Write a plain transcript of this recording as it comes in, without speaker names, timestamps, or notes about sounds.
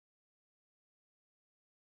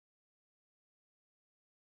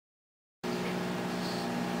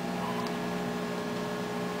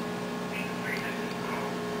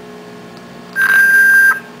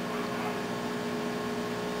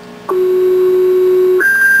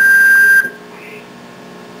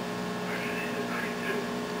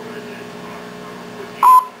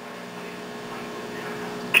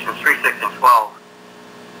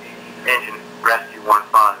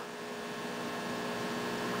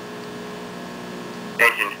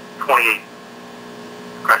engine 28,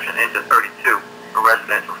 correction, engine 32 for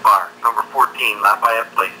residential fire. Number 14, Lafayette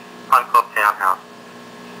Place, Hunt Club Townhouse,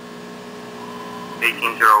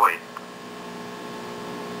 1808.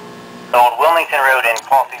 Old Wilmington Road in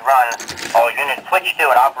Coffee Run. All units switch to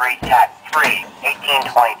and operate TAC 3,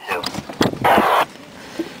 1822.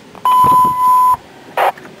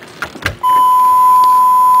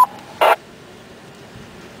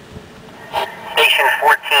 Station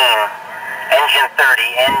 14, Engine 30,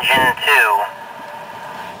 Engine 2,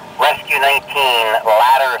 Rescue 19,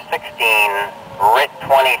 Ladder 16, RIT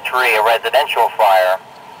 23, a residential fire.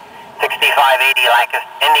 6580 Lancaster,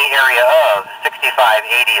 in the area of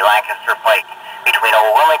 6580 Lancaster Pike, between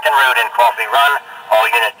Old Wilmington Road and Coffee Run. All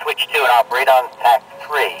units switch to and operate on TAC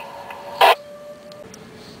 3.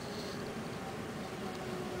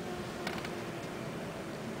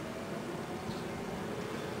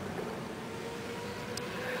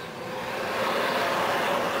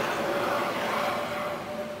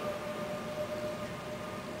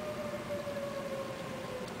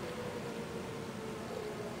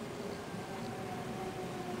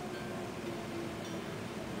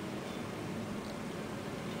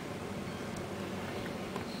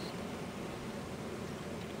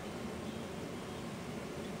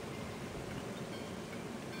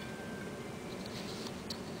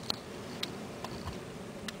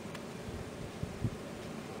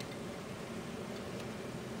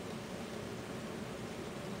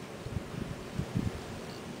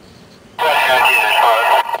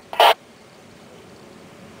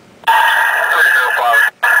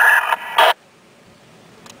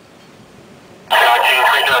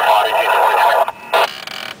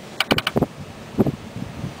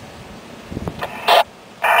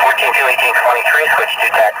 Switch to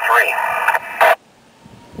TAC 3.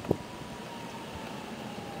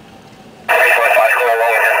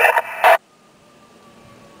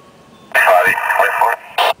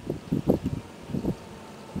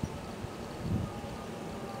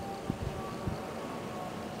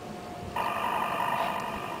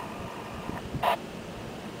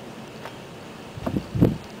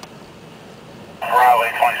 Bravo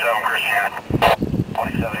 27 Christian.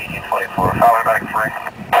 27 1824. Following back 3.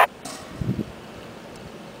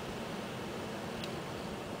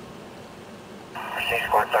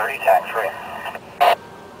 Score 30, TAC 3.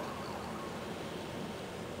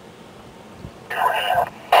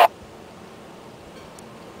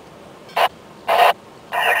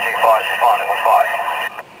 65, responding with 5.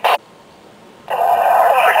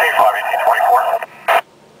 65, 1824.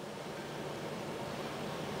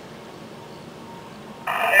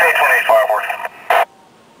 828 fireboard.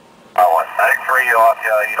 TAC 3, you'll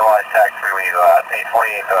utilize TAC 3 when you go out.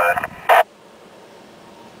 828, go ahead.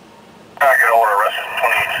 I get order, rest is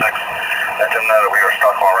 28-6. Let them know that we are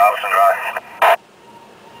stuck on Robinson Drive.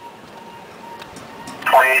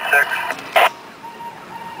 28-6.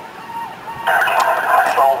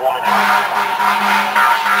 Solid woman.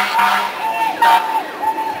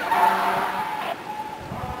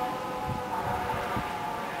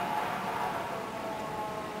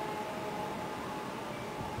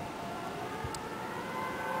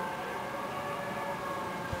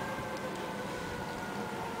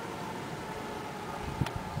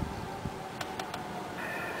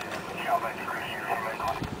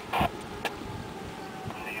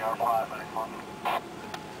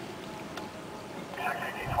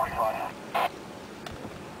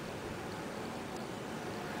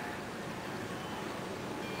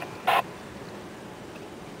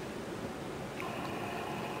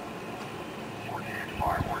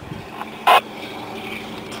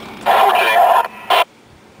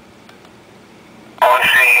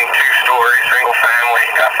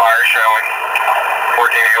 Fire showing.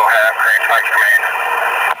 14 Eagle half, Crane Spike Command.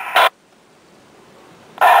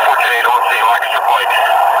 14 Eagle on scene, Lancaster Pike.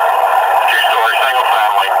 2-story, single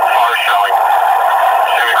family, fire showing.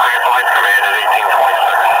 Assuming Crane Spike Command at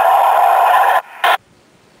 1826.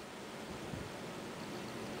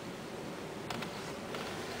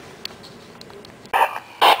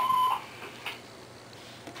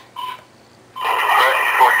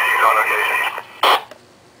 Rescue 14 on occasion.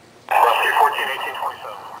 Rescue 14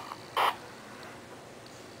 1827.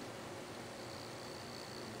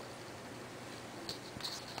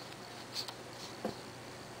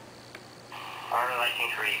 Army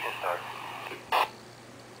 19-3, you can start.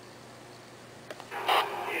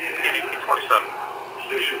 1827.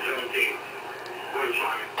 Station 17, Wood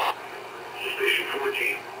Line. Station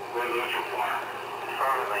 14, residential fire.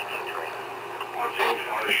 Army 19-3. On scene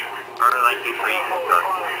fire showing. Army 19-3, you can start.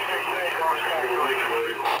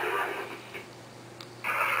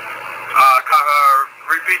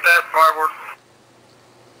 Repeat that, fireboard.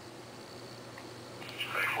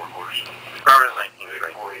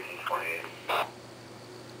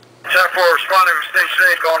 4, responding from Station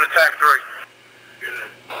 8, going to TAC 3.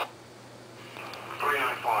 Unit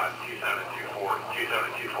 395,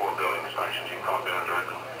 2724, building inspection team, copy on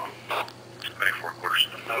direct. 24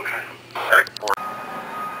 quarters. Okay. TAC 4.